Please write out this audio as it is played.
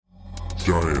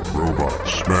Giant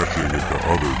robots smashing into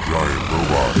other giant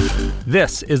robots.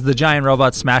 This is the Giant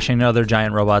Robots Smashing into Other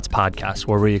Giant Robots podcast,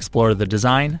 where we explore the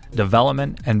design,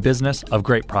 development, and business of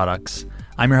great products.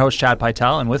 I'm your host, Chad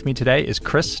Pytel, and with me today is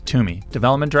Chris Toomey,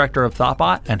 Development Director of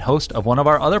Thoughtbot and host of one of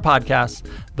our other podcasts,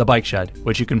 The Bike Shed,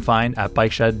 which you can find at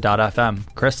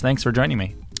bikeshed.fm. Chris, thanks for joining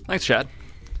me. Thanks, Chad.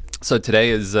 So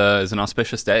today is an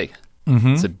auspicious day.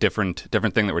 It's a different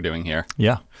thing that we're doing here.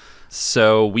 Yeah.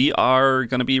 So we are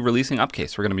going to be releasing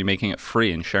Upcase. We're going to be making it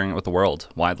free and sharing it with the world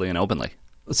widely and openly.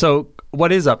 So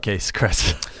what is Upcase,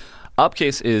 Chris?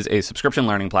 Upcase is a subscription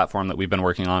learning platform that we've been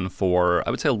working on for, I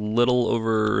would say, a little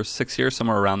over 6 years,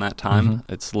 somewhere around that time.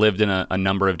 It's lived in a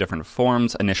number of different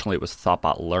forms. Initially, it was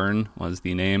Thoughtbot Learn was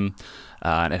the name.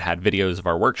 And it had videos of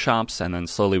our workshops, and then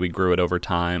slowly we grew it over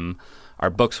time. Our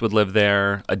books would live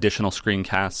there, additional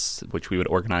screencasts, which we would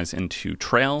organize into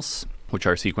trails, which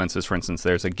are sequences. For instance,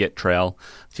 there's a Git trail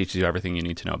that teaches you everything you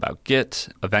need to know about Git.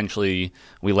 Eventually,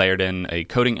 we layered in a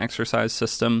coding exercise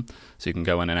system, so you can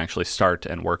go in and actually start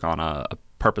and work on a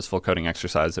purposeful coding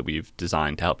exercise that we've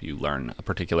designed to help you learn a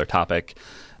particular topic.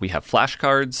 We have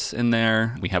flashcards in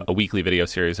there. We have a weekly video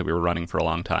series that we were running for a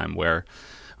long time where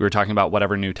we were talking about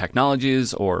whatever new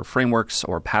technologies or frameworks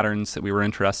or patterns that we were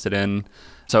interested in.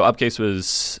 So Upcase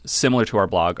was similar to our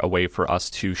blog, a way for us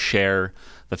to share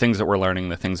the things that we're learning,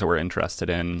 the things that we're interested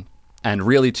in, and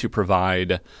really to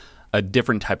provide a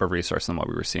different type of resource than what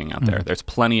we were seeing out there. There's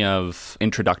plenty of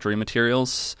introductory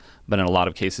materials, but in a lot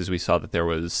of cases we saw that there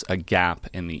was a gap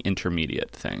in the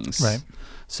intermediate things. Right.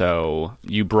 So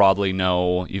you broadly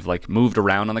know you've moved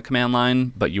around on the command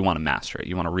line, but you want to master it.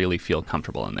 You want to really feel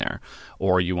comfortable in there.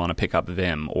 Or you want to pick up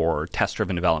Vim, or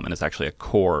test-driven development is actually a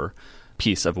core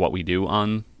piece of what we do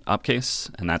on Upcase,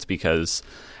 and that's because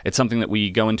it's something that we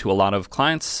go into a lot of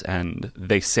clients and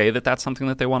they say that that's something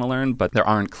that they want to learn, but there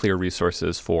aren't clear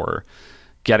resources for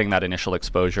getting that initial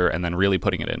exposure and then really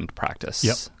putting it into practice.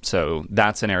 Yep. So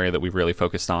that's an area that we've really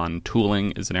focused on.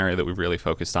 Tooling is an area that we've really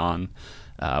focused on.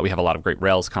 We have a lot of great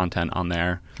Rails content on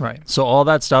there. Right. So all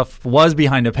that stuff was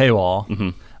behind a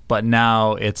paywall, but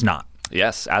now it's not.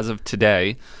 Yes, as of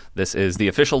today, this is the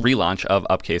official relaunch of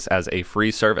Upcase as a free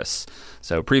service.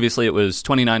 So previously it was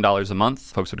 $29 a month.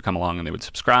 Folks would come along and they would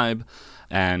subscribe.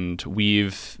 And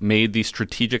we've made the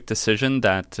strategic decision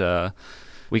that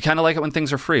we kind of like it when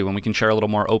things are free, when we can share a little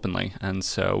more openly. And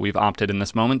so we've opted in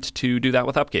this moment to do that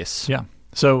with Upcase. Yeah.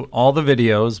 So all the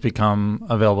videos become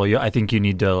available. I think you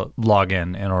need to log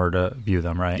in order to view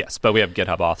them, right? Yes, but we have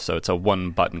GitHub Auth, so it's a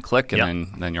one-button click,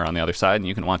 and then you're on the other side, and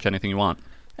you can watch anything you want.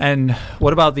 And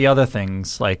what about the other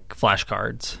things like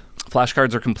flashcards?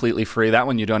 Flashcards are completely free. That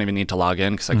one you don't even need to log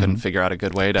in because I couldn't figure out a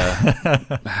good way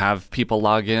to have people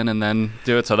log in and then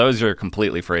do it. So those are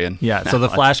completely free. And yeah, so the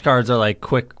flashcards are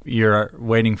quick, you're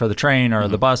waiting for the train or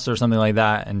the bus or something like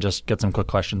that, and just get some quick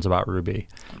questions about Ruby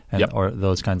or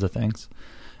those kinds of things.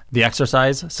 The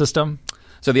exercise system?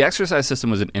 So the exercise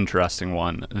system was an interesting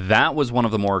one. That was one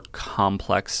of the more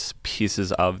complex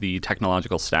pieces of the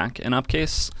technological stack in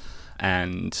Upcase,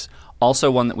 and also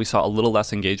one that we saw a little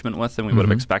less engagement with than we would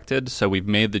have expected. So we've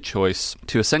made the choice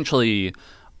to essentially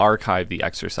archive the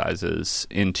exercises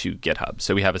into GitHub.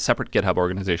 So we have a separate GitHub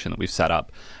organization that we've set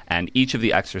up, and each of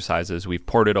the exercises, we've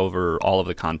ported over all of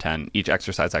the content. Each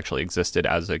exercise actually existed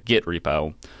as a Git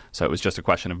repo, so it was just a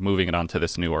question of moving it onto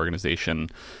this new organization,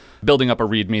 building up a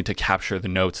README to capture the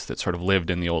notes that sort of lived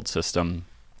in the old system.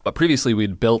 But previously,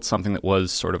 we'd built something that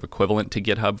was sort of equivalent to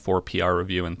GitHub for PR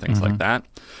review and things like that.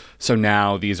 So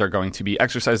now these are going to be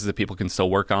exercises that people can still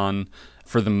work on.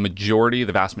 For the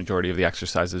vast majority of the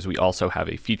exercises, we also have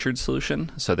a featured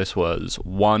solution. So this was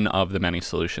one of the many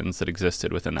solutions that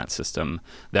existed within that system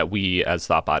that we, as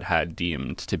Thoughtbot, had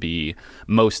deemed to be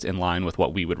most in line with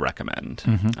what we would recommend.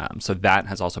 So that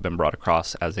has also been brought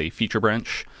across as a feature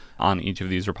branch on each of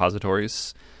these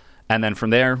repositories. And then from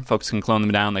there, folks can clone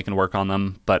them down, they can work on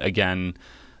them. But again,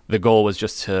 the goal was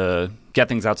just to get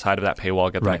things outside of that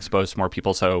paywall, get them exposed to more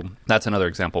people. So that's another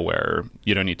example where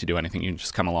you don't need to do anything. You can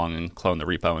just come along and clone the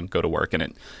repo and go to work.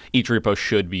 And each repo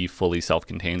should be fully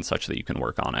self-contained such that you can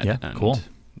work on it. Yeah, cool.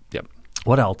 Yep.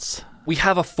 What else? We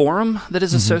have a forum that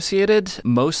is associated.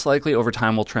 Most likely over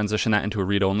time we'll transition that into a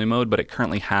read-only mode, but it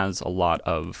currently has a lot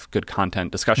of good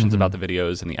content, discussions about the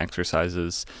videos and the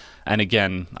exercises. And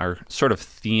again, our sort of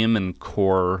theme and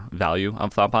core value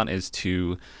of Thoughtbot is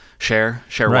to share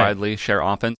widely, share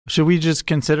often. Should we just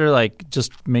consider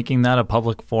just making that a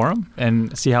public forum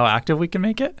and see how active we can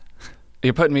make it?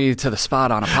 You're putting me to the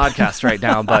spot on a podcast right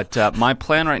now, but my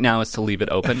plan right now is to leave it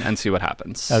open and see what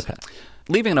happens. Okay.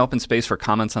 leaving an open space for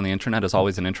comments on the internet is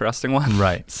always an interesting one.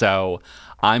 Right. So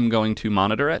I'm going to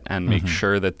monitor it and make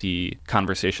sure that the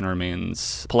conversation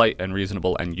remains polite and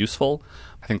reasonable and useful.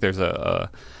 I think there's a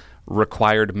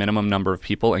required minimum number of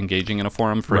people engaging in a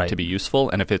forum for it to be useful.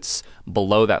 And if it's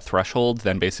below that threshold,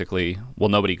 then basically, well,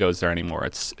 nobody goes there anymore.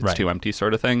 It's too empty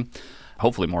sort of thing.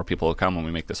 Hopefully more people will come when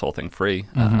we make this whole thing free.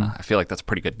 I feel like that's a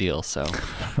pretty good deal. So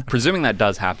presuming that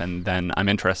does happen, then I'm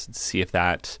interested to see if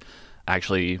that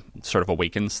actually sort of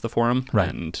awakens the forum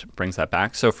and brings that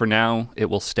back. So for now, it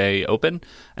will stay open.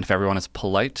 And if everyone is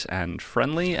polite and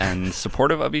friendly and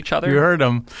supportive of each other... You heard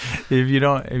them. If you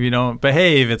don't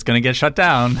behave, it's going to get shut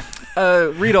down.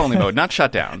 Read-only mode, not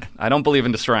shut down. I don't believe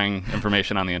in destroying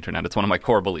information on the internet. It's one of my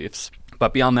core beliefs.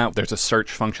 But beyond that, there's a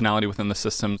search functionality within the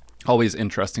system. Always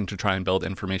interesting to try and build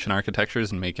information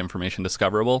architectures and make information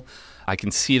discoverable. I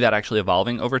can see that actually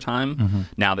evolving over time.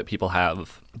 Now that people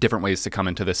have different ways to come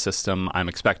into this system, I'm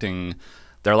expecting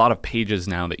there are a lot of pages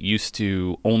now that used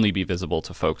to only be visible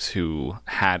to folks who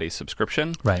had a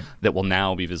subscription that will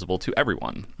now be visible to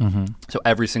everyone. So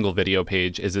every single video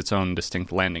page is its own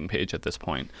distinct landing page at this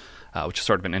point, which is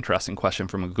sort of an interesting question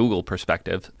from a Google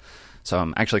perspective. So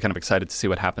I'm actually kind of excited to see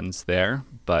what happens there.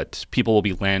 But people will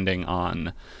be landing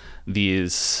on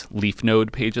these leaf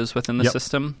node pages within the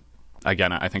system.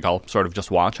 Again, I think I'll sort of just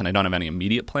watch, and I don't have any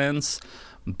immediate plans.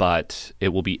 But it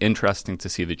will be interesting to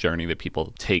see the journey that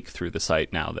people take through the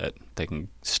site now that they can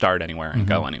start anywhere and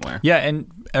go anywhere. Yeah, and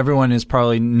everyone is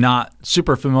probably not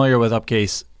super familiar with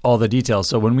Upcase, all the details.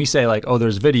 So when we say like, oh,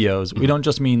 there's videos, we don't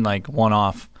just mean like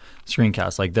one-off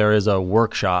screencasts. Like there is a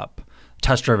workshop,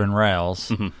 Test-Driven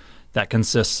Rails, that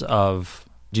consists of,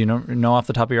 do you know off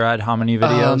the top of your head how many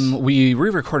videos? We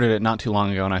re-recorded it not too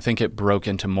long ago, and I think it broke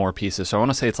into more pieces. So I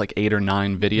want to say it's like 8 or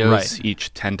 9 videos,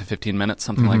 each 10 to 15 minutes,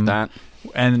 something like that.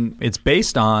 And it's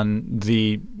based on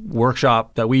the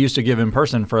workshop that we used to give in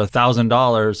person for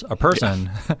 $1,000 a person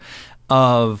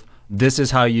of this is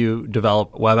how you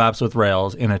develop web apps with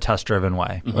Rails in a test-driven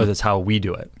way, or that's how we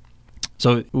do it.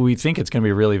 So we think it's going to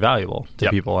be really valuable to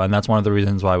people, and that's one of the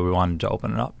reasons why we wanted to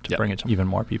open it up, to bring it to even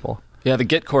more people. Yeah, the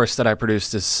Git course that I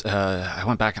produced is, I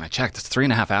went back and I checked, it's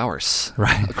 3.5 hours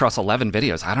across 11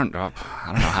 videos. I don't know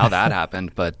how that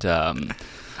happened, but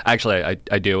actually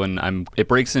I do, and it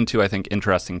breaks into, I think,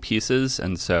 interesting pieces,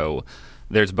 and so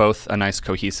there's both a nice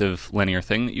cohesive linear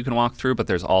thing that you can walk through, but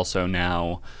there's also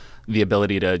now the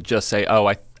ability to just say, oh,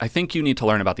 I think you need to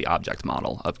learn about the object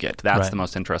model of Git. That's the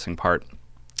most interesting part.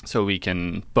 So we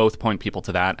can both point people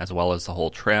to that as well as the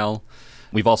whole trail.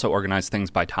 We've also organized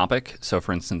things by topic. So,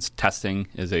 for instance, testing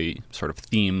is a sort of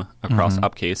theme across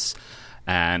Upcase.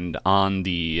 And on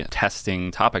the testing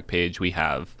topic page, we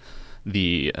have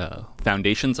the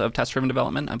Foundations of Test-Driven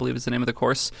Development, I believe is the name of the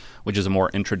course, which is a more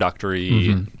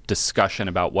introductory discussion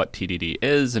about what TDD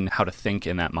is and how to think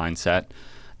in that mindset.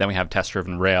 Then we have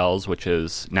Test-Driven Rails, which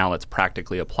is now let's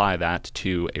practically apply that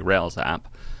to a Rails app.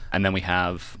 And then we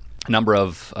have a number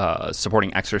of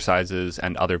supporting exercises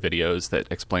and other videos that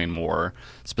explain more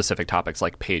specific topics,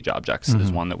 like page objects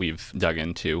is one that we've dug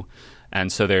into.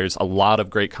 And so there's a lot of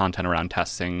great content around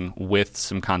testing with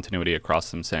some continuity across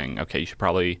them saying, okay, you should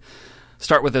probably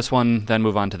start with this one, then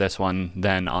move on to this one,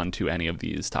 then on to any of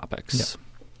these topics.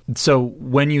 Yeah. So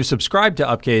when you subscribed to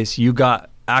Upcase, you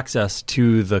got access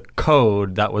to the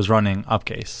code that was running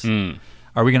Upcase.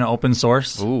 Are we going to open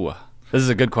source? Ooh, this is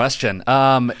a good question.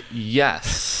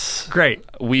 Yes. Great.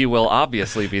 We will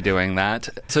obviously be doing that.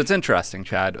 So it's interesting,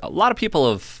 Chad. A lot of people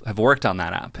have worked on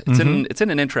that app. It's in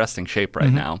an interesting shape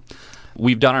right now.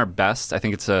 We've done our best. I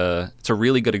think it's a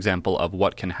really good example of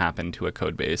what can happen to a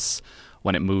code base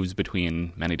when it moves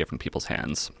between many different people's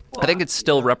hands. I think it's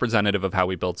still representative of how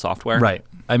we build software. Right.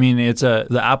 I mean,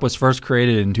 the app was first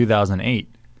created in 2008.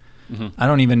 I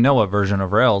don't even know what version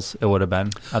of Rails it would have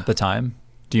been at the time.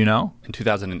 Do you know? In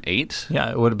 2008? Yeah,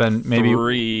 it would have been maybe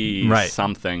 3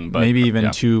 something, but maybe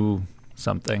even 2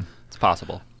 something. It's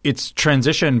possible. It's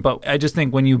transitioned, but I just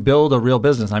think when you build a real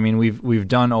business, I mean, we've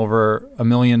done over $1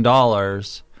 million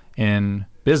in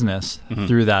business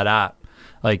through that app.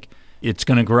 Like, it's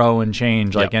going to grow and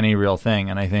change like any real thing,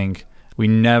 and I think we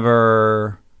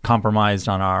never compromised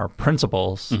on our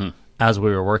principles as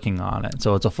we were working on it.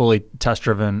 So it's a fully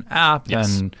test-driven app,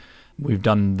 and we've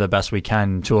done the best we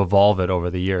can to evolve it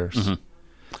over the years.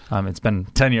 It's been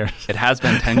 10 years. It has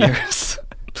been 10 years.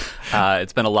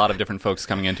 It's been a lot of different folks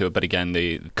coming into it, but again,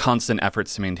 the constant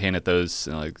efforts to maintain it, those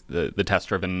like the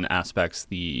test-driven aspects,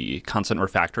 the constant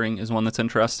refactoring is one that's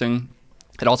interesting.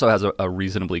 It also has a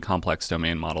reasonably complex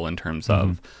domain model in terms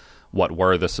of what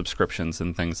were the subscriptions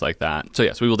and things like that. So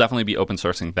yes, we will definitely be open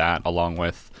sourcing that along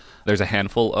with There's a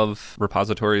handful of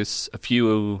repositories. A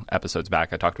few episodes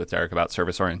back, I talked with Derek about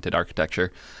service-oriented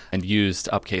architecture and used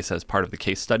Upcase as part of the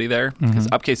case study there, because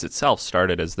Upcase itself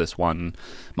started as this one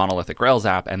monolithic Rails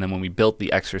app, and then when we built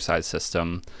the exercise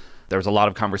system, there was a lot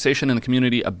of conversation in the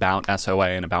community about SOA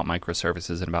and about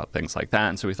microservices and about things like that,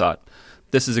 and so we thought,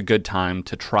 this is a good time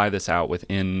to try this out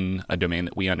within a domain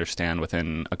that we understand,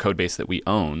 within a code base that we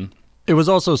own. It was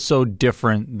also so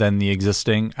different than the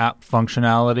existing app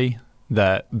functionality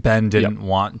that Ben didn't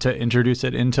want to introduce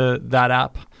it into that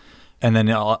app. And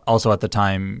then also at the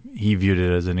time, he viewed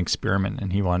it as an experiment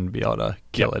and he wanted to be able to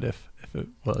kill it if it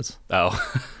was.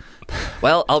 Oh.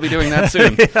 Well, I'll be doing that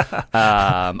soon.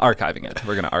 Archiving it.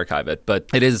 We're going to archive it. But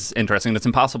it is interesting. It's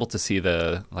impossible to see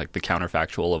the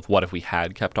counterfactual of what if we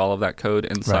had kept all of that code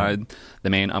inside the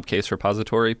main Upcase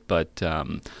repository. But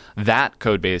that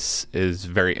code base is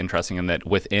very interesting in that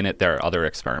within it there are other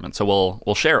experiments. So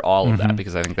we'll share all of that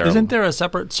because I think Isn't there a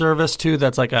separate service too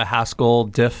that's like a Haskell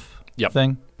diff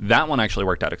thing? That one actually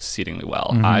worked out exceedingly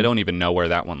well. I don't even know where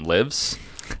that one lives.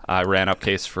 I ran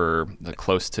Upcase for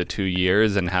close to 2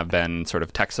 years and have been sort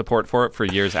of tech support for it for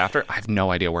years after. I have no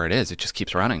idea where it is. It just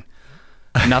keeps running.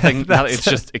 Nothing.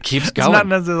 It keeps going. It's not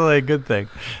necessarily a good thing.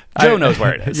 Joe knows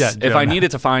where it is. If I knows.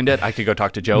 needed to find it, I could go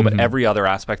talk to Joe. But every other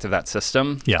aspect of that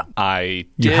system, I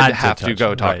did have to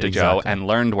go talk to Joe and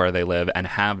learned where they live and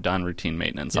have done routine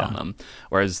maintenance on them.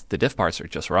 Whereas the diff parser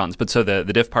just runs. But so the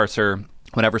diff parser,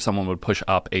 whenever someone would push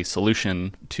up a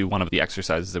solution to one of the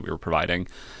exercises that we were providing,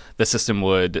 the system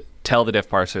would tell the diff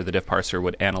parser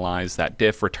would analyze that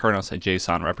diff, return us a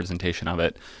JSON representation of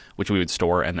it, which we would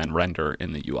store and then render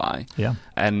in the UI. Yeah.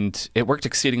 And it worked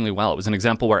exceedingly well. It was an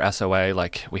example where SOA,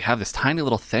 we have this tiny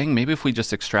little thing, maybe if we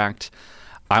just extract,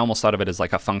 I almost thought of it as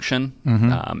like a function,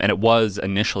 and it was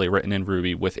initially written in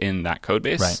Ruby within that code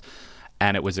base. Right.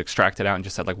 And it was extracted out and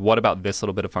just said, what about this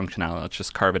little bit of functionality? Let's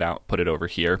just carve it out, put it over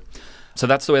here. So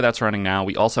that's the way that's running now.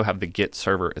 We also have the Git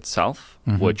server itself,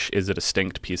 which is a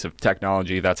distinct piece of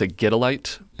technology. That's a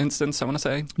Gitalite instance, I want to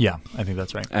say. Yeah, I think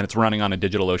that's right. And it's running on a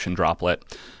DigitalOcean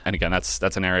droplet. And again,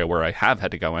 that's an area where I have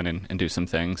had to go in and do some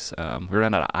things. We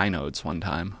ran out of inodes one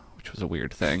time, which was a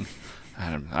weird thing.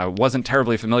 I wasn't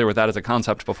terribly familiar with that as a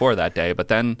concept before that day, but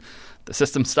then the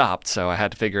system stopped, so I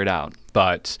had to figure it out.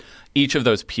 But each of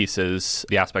those pieces,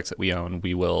 the aspects that we own,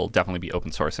 we will definitely be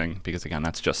open sourcing because, again,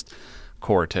 that's just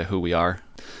core to who we are.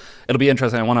 It'll be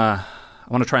interesting. I want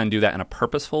to try and do that in a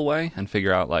purposeful way and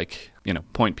figure out,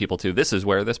 point people to this is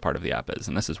where this part of the app is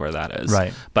and this is where that is.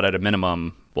 Right. But at a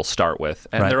minimum, we'll start with,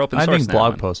 and they're open source now. I think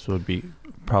blog posts would be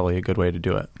probably a good way to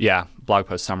do it. Yeah, blog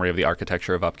post summary of the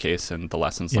architecture of Upcase and the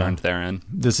lessons learned therein.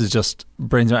 This is just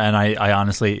brings, and I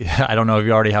honestly, I don't know if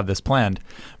you already have this planned,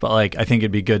 but I think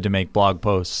it'd be good to make blog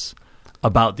posts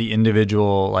about the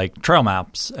individual trail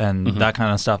maps and that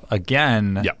kind of stuff.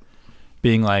 Again,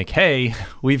 being hey,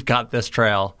 we've got this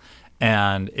trail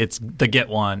and it's the Git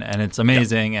one and it's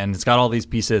amazing and it's got all these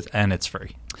pieces and it's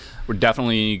free. We're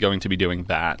definitely going to be doing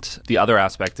that. The other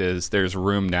aspect is there's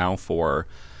room now for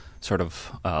sort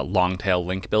of long tail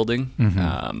link building.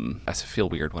 I feel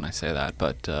weird when I say that,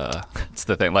 but it's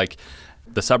the thing.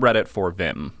 The subreddit for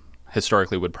Vim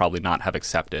historically would probably not have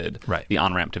accepted the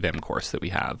on-ramp to Vim course that we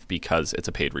have because it's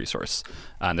a paid resource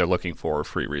and they're looking for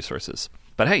free resources.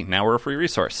 But hey, now we're a free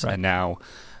resource. And now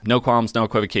no qualms, no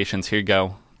equivocations. Here you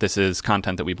go. This is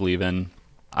content that we believe in.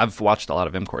 I've watched a lot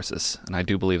of Vim courses, and I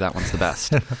do believe that one's the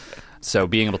best. So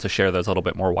being able to share those a little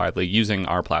bit more widely using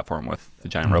our platform with the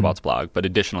Giant Robots blog, but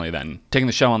additionally then taking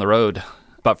the show on the road.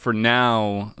 But for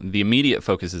now, the immediate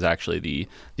focus is actually the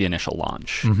initial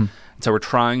launch. So we're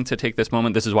trying to take this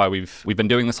moment. This is why we've been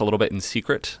doing this a little bit in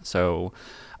secret. So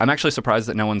I'm actually surprised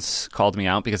that no one's called me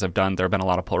out because there have been a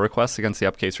lot of pull requests against the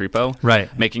Upcase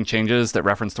repo. Making changes that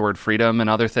reference the word freedom and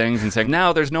other things and saying,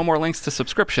 now there's no more links to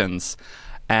subscriptions.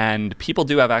 And people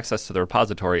do have access to the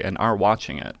repository and are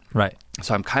watching it.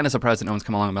 So I'm kind of surprised that no one's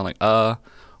come along and been like,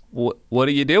 what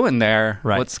are you doing there?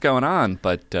 What's going on?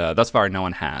 But thus far, no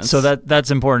one has. So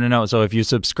that's important to know. So if you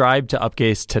subscribe to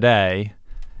Upcase today,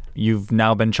 you've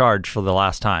now been charged for the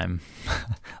last time.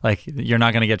 You're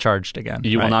not going to get charged again.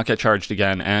 You will not get charged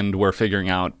again. And we're figuring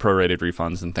out prorated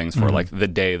refunds and things for the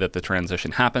day that the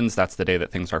transition happens. That's the day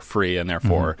that things are free. And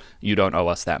therefore, you don't owe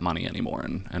us that money anymore.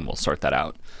 And we'll sort that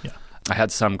out. Yeah. I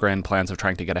had some grand plans of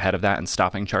trying to get ahead of that and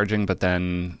stopping charging, but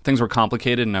then things were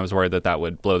complicated and I was worried that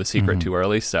would blow the secret too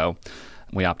early, so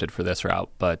we opted for this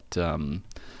route. But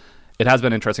it has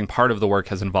been interesting. Part of the work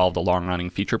has involved a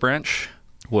long-running feature branch,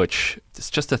 which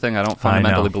is just a thing I don't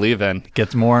fundamentally believe in. It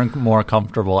gets more and more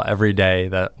comfortable every day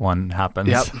that one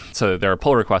happens. So there are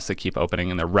pull requests that keep opening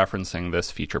and they're referencing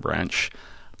this feature branch.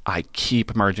 I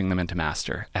keep merging them into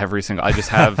master every single. I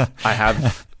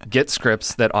have Git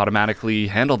scripts that automatically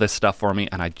handle this stuff for me,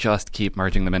 and I just keep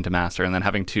merging them into master, and then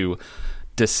having to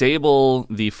disable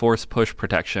the force push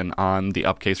protection on the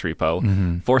upcase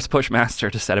repo, force push master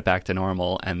to set it back to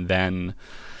normal, and then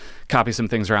copy some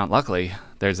things around. Luckily,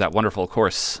 there's that wonderful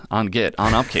course on Git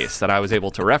on upcase that I was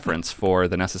able to reference for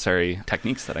the necessary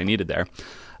techniques that I needed there.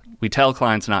 We tell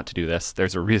clients not to do this.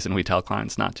 There's a reason we tell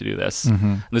clients not to do this.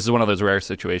 This is one of those rare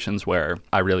situations where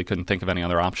I really couldn't think of any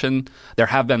other option. There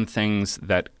have been things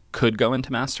that could go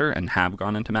into master and have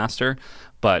gone into master,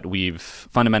 but we've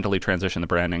fundamentally transitioned the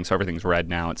branding, so everything's red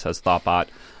now. It says Thoughtbot.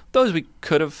 Those we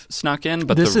could have snuck in,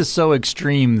 but this is so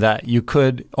extreme that you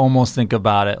could almost think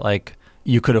about it like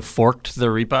you could have forked the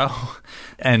repo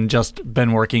and just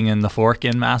been working in the fork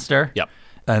in master. Yep.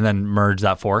 And then merge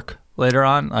that fork later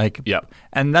on. Yep.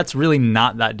 And that's really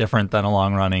not that different than a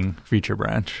long-running feature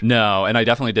branch. No, and I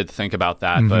definitely did think about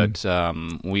that, but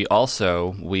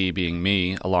we being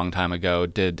me, a long time ago,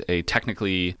 did a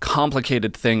technically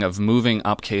complicated thing of moving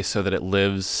upcase so that it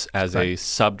lives as a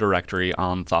subdirectory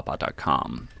on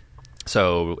thoughtbot.com.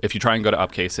 So if you try and go to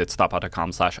upcase, it's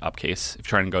thoughtbot.com/upcase. If you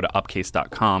try and go to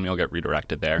upcase.com, you'll get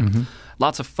redirected there.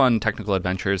 Lots of fun technical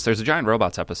adventures. There's a Giant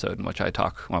Robots episode in which I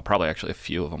talk, well, probably actually a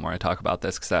few of them where I talk about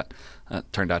this because that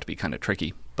turned out to be kind of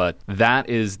tricky. But that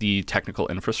is the technical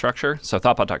infrastructure. So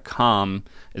thoughtbot.com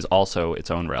is also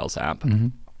its own Rails app.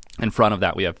 In front of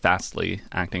that, we have Fastly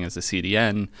acting as a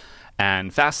CDN.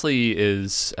 And Fastly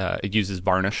it uses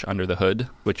Varnish under the hood,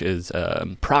 which is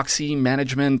proxy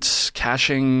management,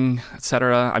 caching,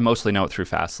 etc. I mostly know it through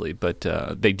Fastly, but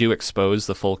they do expose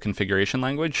the full configuration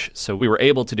language. So we were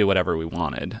able to do whatever we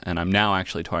wanted. And I'm now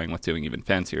actually toying with doing even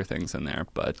fancier things in there.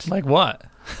 But like what?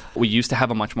 We used to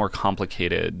have a much more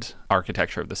complicated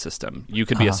architecture of the system. You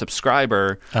could be a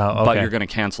subscriber, but you're going to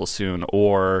cancel soon,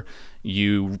 or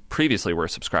you previously were a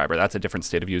subscriber. That's a different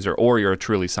state of user, or you're a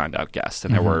truly signed out guest.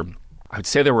 And I would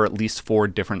say there were at least 4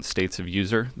 different states of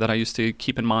user that I used to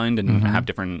keep in mind and have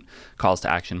different calls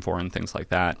to action for and things like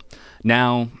that.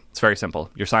 Now, it's very simple.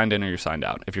 You're signed in or you're signed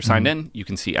out. If you're signed in, you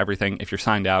can see everything. If you're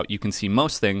signed out, you can see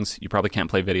most things. You probably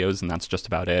can't play videos, and that's just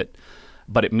about it.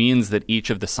 But it means that each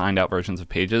of the signed out versions of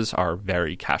pages are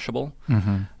very cacheable.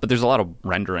 But there's a lot of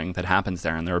rendering that happens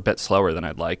there, and they're a bit slower than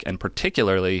I'd like. And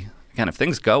particularly, again, if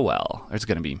things go well, there's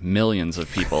going to be millions of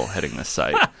people hitting this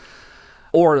site.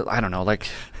 Or, I don't know, like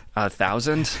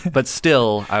 1,000. But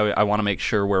still, I want to make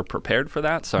sure we're prepared for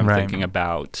that. So I'm thinking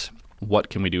about what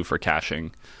can we do for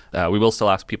caching. We will still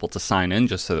ask people to sign in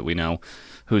just so that we know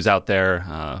who's out there,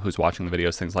 who's watching the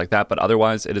videos, things like that. But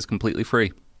otherwise, it is completely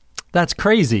free. That's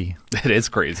crazy. It is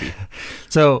crazy.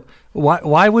 So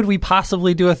why would we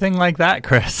possibly do a thing like that,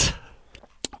 Chris?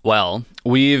 Well,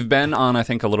 we've been on, I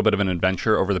think, a little bit of an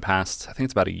adventure over the past, I think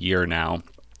it's about a year now,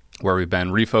 where we've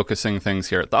been refocusing things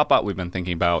here at Thoughtbot. We've been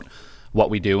thinking about what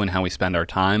we do and how we spend our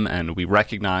time, and we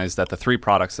recognized that the 3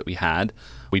 products that we had,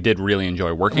 we did really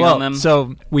enjoy working on them.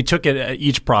 So we took it at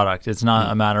each product. It's not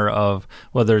a matter of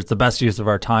whether it's the best use of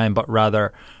our time, but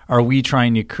rather, are we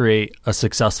trying to create a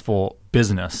successful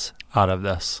business out of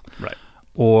this? Right.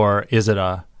 Or is it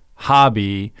a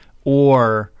hobby,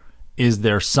 or is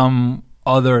there some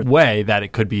other way that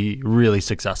it could be really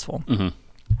successful?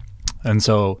 And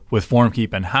so with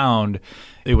FormKeep and Hound,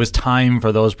 it was time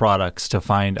for those products to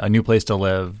find a new place to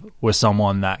live with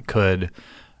someone that could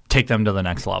take them to the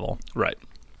next level. Right.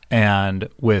 And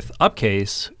with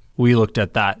Upcase, we looked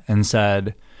at that and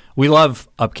said, we love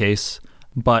Upcase,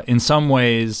 but in some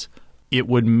ways it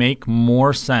would make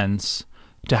more sense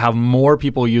to have more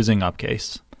people using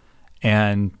Upcase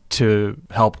and to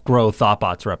help grow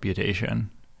Thoughtbot's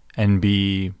reputation and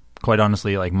be, quite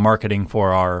honestly, like marketing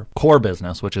for our core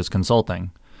business, which is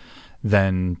consulting,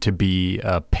 than to be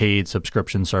a paid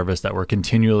subscription service that we're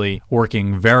continually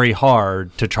working very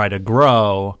hard to try to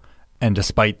grow. And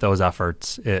despite those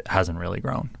efforts, it hasn't really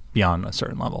grown beyond a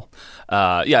certain level.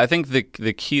 I think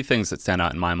the key things that stand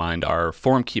out in my mind are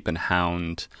FormKeep and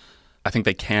Hound. I think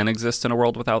they can exist in a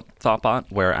world without Thoughtbot,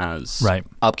 whereas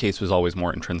Upcase was always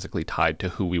more intrinsically tied to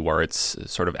who we were. It's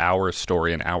sort of our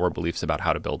story and our beliefs about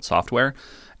how to build software.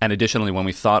 And additionally, when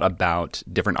we thought about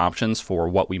different options for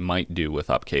what we might do with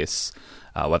Upcase,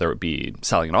 whether it be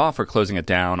selling it off or closing it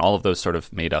down, all of those sort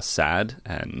of made us sad.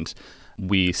 And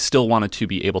we still wanted to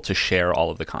be able to share all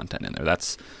of the content in there.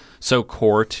 That's so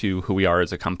core to who we are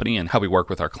as a company and how we work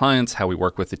with our clients, how we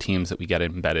work with the teams that we get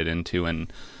embedded into.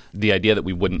 And the idea that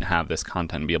we wouldn't have this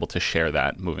content and be able to share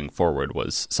that moving forward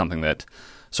was something that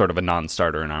sort of a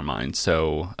non-starter in our minds.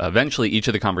 So eventually each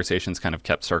of the conversations kind of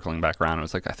kept circling back around. I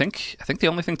was like, I think the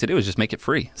only thing to do is just make it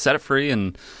free. Set it free,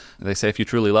 and they say if you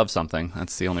truly love something,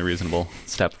 that's the only reasonable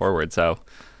step forward. So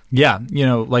yeah,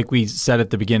 like we said at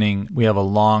the beginning, we have a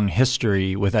long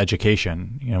history with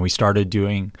education. We started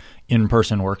doing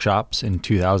in-person workshops in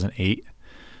 2008,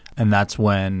 and that's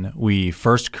when we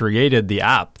first created the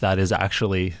app that is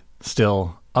actually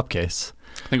still Upcase.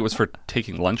 I think it was for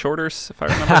taking lunch orders, if I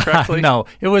remember correctly. No,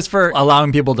 it was for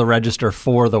allowing people to register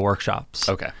for the workshops.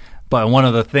 Okay. But one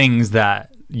of the things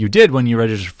that you did when you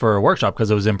registered for a workshop,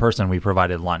 because it was in person, we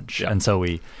provided lunch. Yeah. And so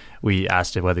we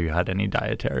asked it whether you had any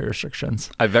dietary restrictions.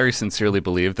 I very sincerely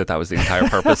believe that was the entire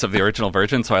purpose of the original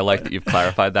version, so I like that you've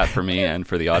clarified that for me and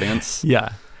for the audience.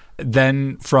 Yeah.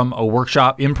 Then from a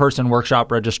in-person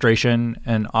workshop registration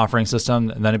and offering system,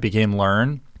 and then it became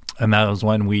Learn. And that was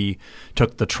when we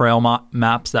took the trail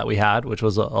maps that we had, which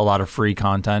was a lot of free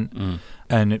content,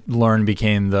 and Learn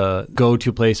became the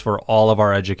go-to place for all of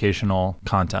our educational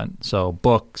content. So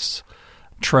books,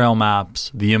 trail maps,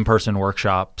 the in-person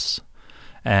workshops,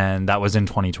 and that was in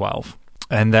 2012.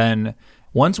 And then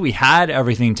once we had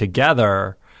everything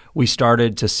together, we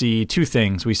started to see two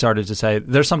things. We started to say,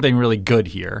 there's something really good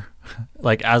here,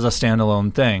 like as a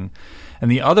standalone thing. And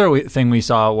the other thing we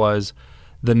saw was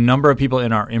the number of people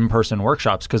in our in-person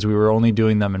workshops, because we were only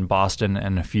doing them in Boston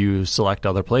and a few select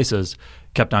other places,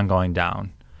 kept on going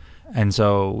down. And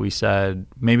so we said,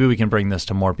 maybe we can bring this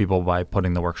to more people by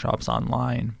putting the workshops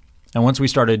online. And once we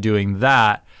started doing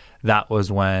that, that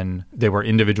was when they were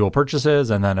individual purchases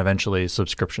and then eventually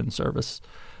subscription service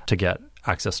to get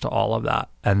access to all of that.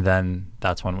 And then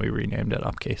that's when we renamed it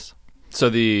Upcase. So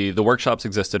the workshops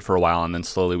existed for a while, and then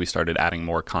slowly we started adding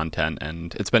more content.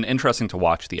 And it's been interesting to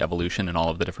watch the evolution in all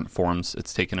of the different forms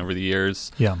it's taken over the years.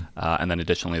 Yeah. And then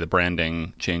additionally, the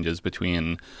branding changes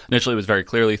between, initially it was very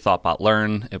clearly Thoughtbot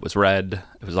Learn, it was red,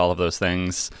 it was all of those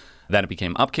things. Then it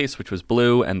became Upcase, which was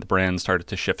blue, and the brand started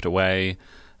to shift away.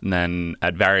 And then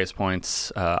at various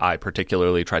points, I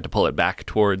particularly tried to pull it back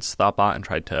towards Thoughtbot and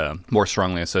tried to more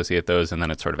strongly associate those, and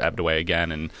then it sort of ebbed away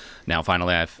again. And now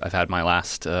finally I've had my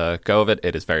last go of it.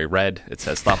 It is very red. It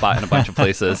says Thoughtbot in a bunch of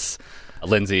places.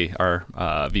 Lindsay, our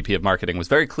VP of Marketing, was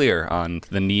very clear on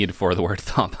the need for the word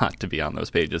Thoughtbot to be on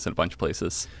those pages in a bunch of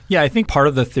places. Yeah, I think part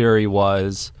of the theory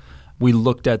was we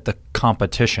looked at the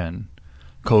competition.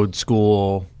 Code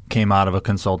School came out of a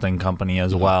consulting company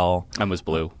as well. And was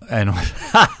blue. And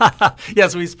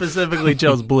yes, we specifically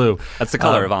chose blue. That's the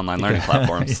color of online learning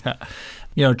platforms.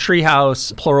 Yeah.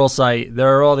 Treehouse, Pluralsight,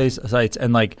 there are all these sites.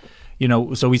 And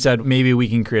so we said maybe we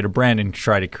can create a brand and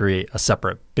try to create a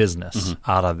separate business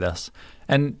out of this.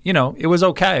 And, it was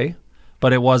okay,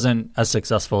 but it wasn't as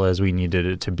successful as we needed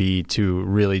it to be to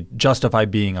really justify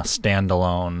being a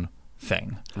standalone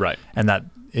thing. Right. And that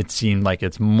it seemed like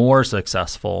it's more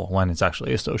successful when it's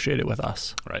actually associated with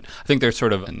us. Right. I think there's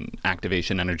sort of an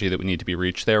activation energy that would need to be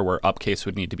reached there, where Upcase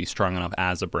would need to be strong enough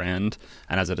as a brand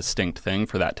and as a distinct thing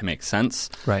for that to make sense.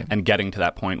 Right. And getting to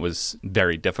that point was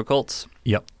very difficult.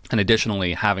 Yep. And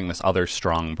additionally, having this other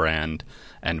strong brand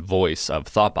and voice of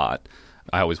Thoughtbot,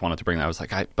 I always wanted to bring that. I was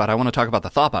like, but I want to talk about the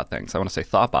Thoughtbot things. I want to say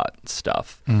Thoughtbot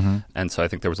stuff. And so I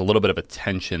think there was a little bit of a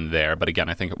tension there. But again,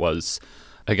 I think it was...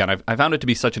 I found it to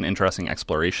be such an interesting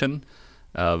exploration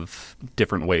of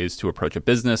different ways to approach a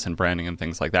business and branding and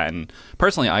things like that. And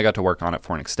personally, I got to work on it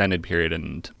for an extended period,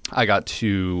 and I got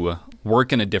to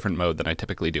work in a different mode than I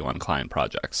typically do on client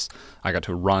projects. I got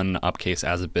to run Upcase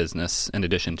as a business in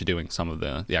addition to doing some of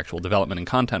the actual development and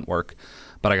content work.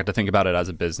 But I got to think about it as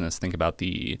a business, think about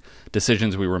the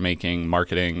decisions we were making,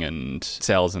 marketing and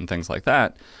sales and things like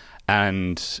that.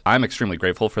 And I'm extremely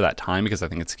grateful for that time because I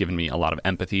think it's given me a lot of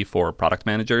empathy for product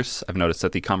managers. I've noticed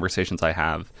that the conversations I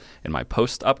have in my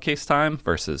post-Upcase time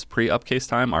versus pre-Upcase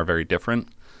time are very different.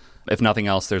 If nothing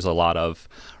else, there's a lot of,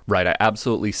 right, I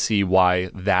absolutely see why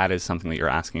that is something that you're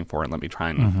asking for, and let me try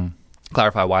and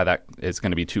clarify why that is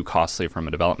going to be too costly from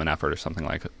a development effort or something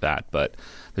like that. But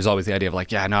there's always the idea of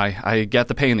like, yeah, no, I get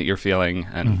the pain that you're feeling,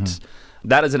 and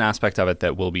that is an aspect of it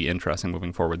that will be interesting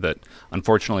moving forward that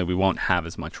unfortunately we won't have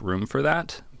as much room for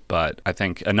that. But I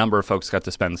think a number of folks got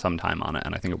to spend some time on it,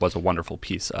 and I think it was a wonderful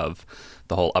piece of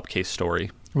the whole Upcase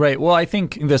story. Right. Well, I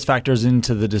think this factors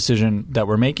into the decision that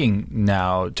we're making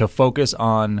now to focus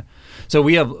on – so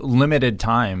we have limited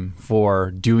time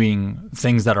for doing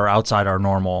things that are outside our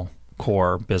normal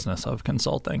core business of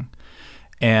consulting.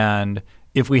 And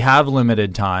if we have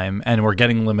limited time and we're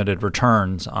getting limited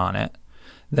returns on it,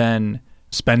 then –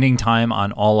 spending time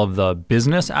on all of the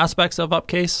business aspects of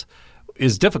Upcase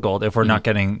is difficult if we're not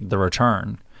getting the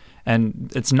return.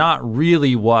 And it's not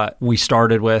really what we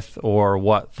started with or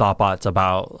what Thoughtbot's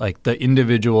about. Like the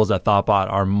individuals at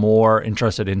Thoughtbot are more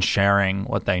interested in sharing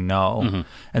what they know.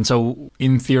 And so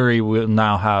in theory, we'll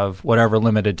now have whatever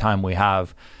limited time we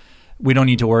have. We don't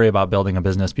need to worry about building a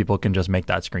business. People can just make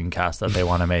that screencast that they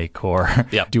want to make or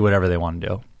do whatever they want to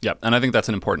do. Yep. And I think that's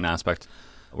an important aspect.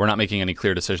 We're not making any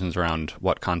clear decisions around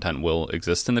what content will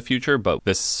exist in the future, but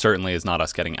this certainly is not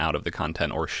us getting out of the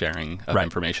content or sharing of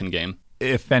information game.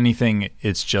 If anything,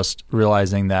 it's just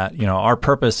realizing that, our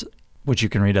purpose, which you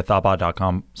can read at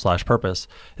thoughtbot.com/purpose,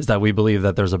 is that we believe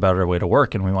that there's a better way to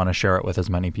work and we want to share it with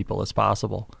as many people as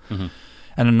possible. And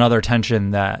another tension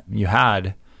that you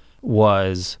had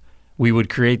was we would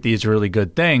create these really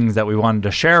good things that we wanted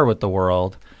to share with the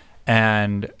world,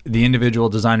 and the individual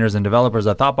designers and developers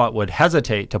at Thoughtbot would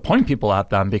hesitate to point people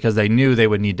at them because they knew they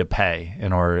would need to pay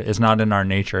in order. It's not in our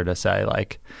nature to say,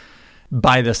 like,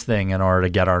 buy this thing in order to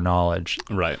get our knowledge.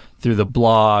 Right. Through the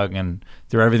blog and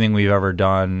through everything we've ever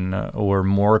done, we're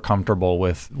more comfortable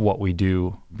with what we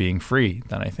do being free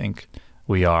than I think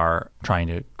we are trying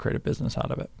to create a business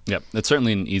out of it. Yep. It's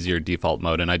certainly an easier default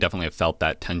mode, and I definitely have felt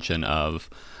that tension of,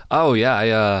 oh,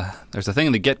 yeah, there's a thing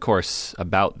in the Git course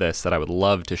about this that I would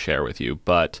love to share with you.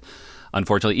 But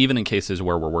unfortunately, even in cases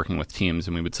where we're working with teams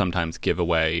and we would sometimes give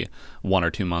away 1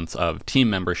 or 2 months of team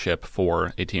membership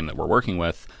for a team that we're working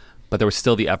with, but there was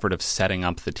still the effort of setting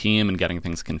up the team and getting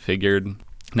things configured.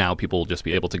 Now people will just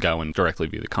be able to go and directly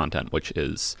view the content, which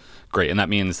is great. And that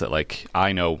means that, like,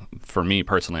 I know for me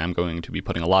personally, I'm going to be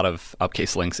putting a lot of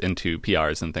Upcase links into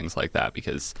PRs and things like that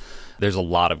because there's a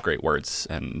lot of great words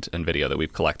and video that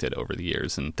we've collected over the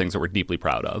years and things that we're deeply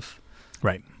proud of.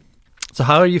 Right. So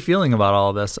how are you feeling about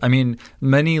all of this? I mean,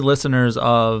 many listeners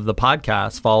of the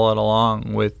podcast followed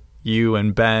along with you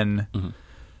and Ben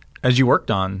as you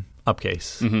worked on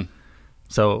Upcase.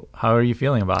 So how are you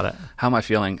feeling about it? How am I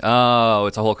feeling? Oh,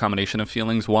 it's a whole combination of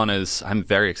feelings. One is I'm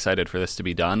very excited for this to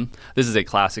be done. This is a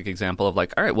classic example of,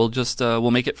 like, all right,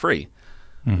 we'll make it free,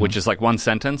 which is like one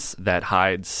sentence that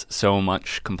hides so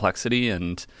much complexity.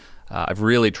 And I've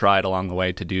really tried along the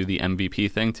way to do the MVP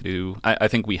thing. I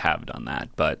think we have done that,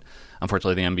 but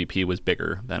unfortunately the MVP was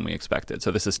bigger than we expected.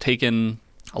 So this has taken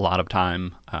a lot of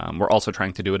time. We're also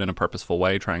trying to do it in a purposeful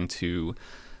way, trying to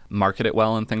market it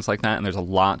well and things like that. And there's a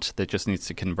lot that just needs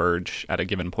to converge at a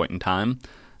given point in time.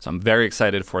 So I'm very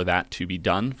excited for that to be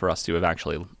done, for us to have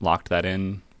actually locked that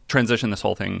in, transition this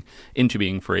whole thing into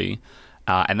being free.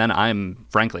 And then I'm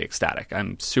frankly ecstatic.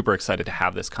 I'm super excited to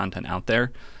have this content out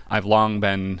there. I've long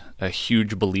been a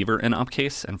huge believer in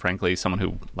Upcase, and frankly, someone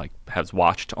who has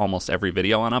watched almost every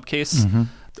video on Upcase.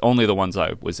 Only the ones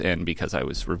I was in because I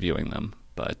was reviewing them.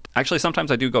 But actually, sometimes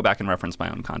I do go back and reference my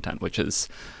own content, which is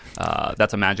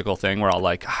that's a magical thing where I'll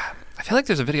I feel like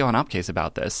there's a video on Upcase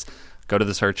about this. Go to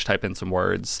the search, type in some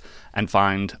words, and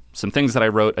find some things that I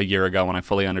wrote a year ago when I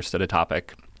fully understood a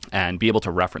topic, and be able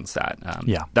to reference that.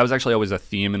 That was actually always a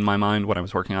theme in my mind when I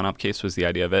was working on Upcase, was the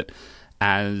idea of it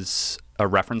as a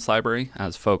reference library,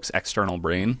 as folks' external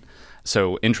brain.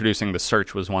 So introducing the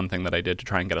search was one thing that I did to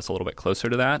try and get us a little bit closer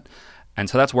to that. And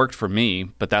so that's worked for me,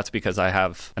 but that's because I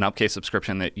have an Upcase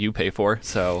subscription that you pay for.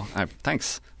 So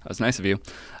thanks. That was nice of you.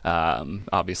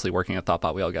 Obviously, working at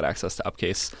Thoughtbot, we all get access to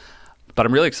Upcase. But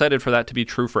I'm really excited for that to be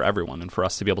true for everyone and for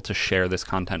us to be able to share this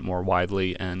content more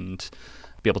widely and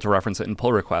be able to reference it in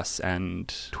pull requests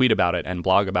and tweet about it and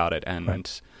blog about it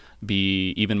and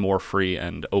be even more free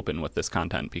and open with this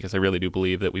content, because I really do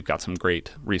believe that we've got some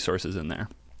great resources in there.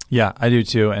 Yeah, I do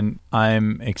too. And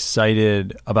I'm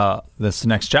excited about this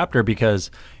next chapter because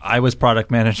I was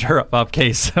product manager of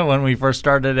Upcase when we first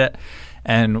started it.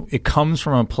 And it comes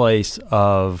from a place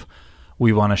of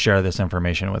we want to share this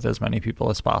information with as many people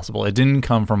as possible. It didn't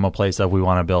come from a place of we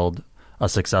want to build a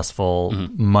successful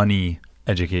money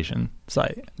education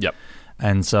site. Yep.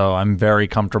 And so I'm very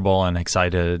comfortable and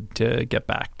excited to get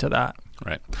back to that.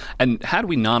 Right. And had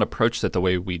we not approached it the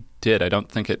way we did, I don't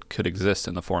think it could exist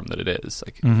in the form that it is.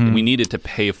 We needed to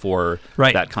pay for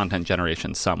that content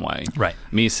generation some way. Right.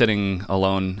 Me sitting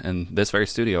alone in this very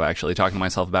studio actually talking to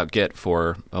myself about Git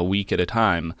for a week at a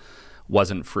time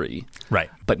wasn't free. Right.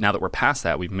 But now that we're past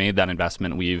that, we've made that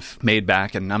investment, we've made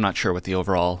back, and I'm not sure what the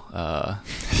overall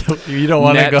you don't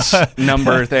want net to go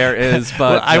number there is, but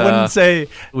well, I wouldn't say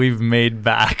we've made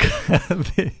back.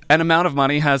 An amount of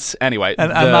money has, anyway.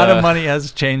 An amount of money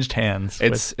has changed hands.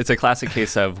 It's a classic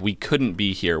case of we couldn't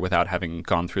be here without having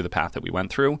gone through the path that we went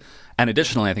through. And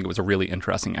additionally, I think it was a really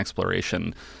interesting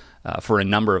exploration for a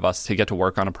number of us to get to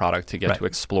work on a product, to get to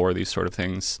explore these sort of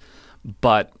things.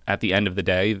 But at the end of the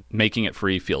day, making it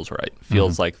free feels right.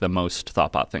 Feels like the most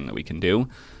Thoughtbot thing that we can do.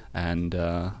 And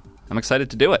I'm excited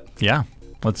to do it. Yeah,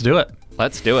 let's do it.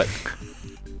 Let's do it.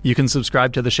 You can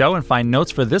subscribe to the show and find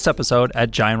notes for this episode at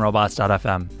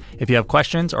giantrobots.fm. If you have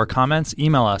questions or comments,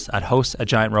 email us at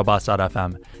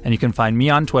hosts@giantrobots.fm. And you can find me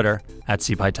on Twitter at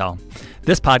cpytel.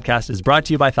 This podcast is brought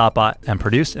to you by Thoughtbot and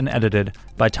produced and edited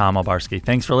by Tom Obarski.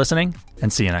 Thanks for listening,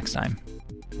 and see you next time.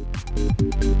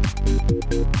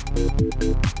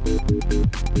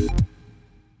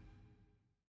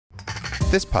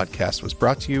 This podcast was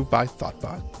brought to you by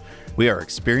Thoughtbot. We are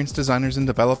experienced designers and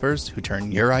developers who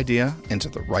turn your idea into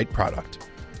the right product.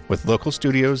 With local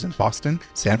studios in Boston,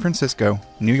 San Francisco,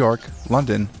 New York,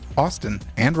 London, Austin,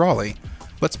 and Raleigh,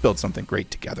 let's build something great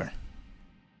together.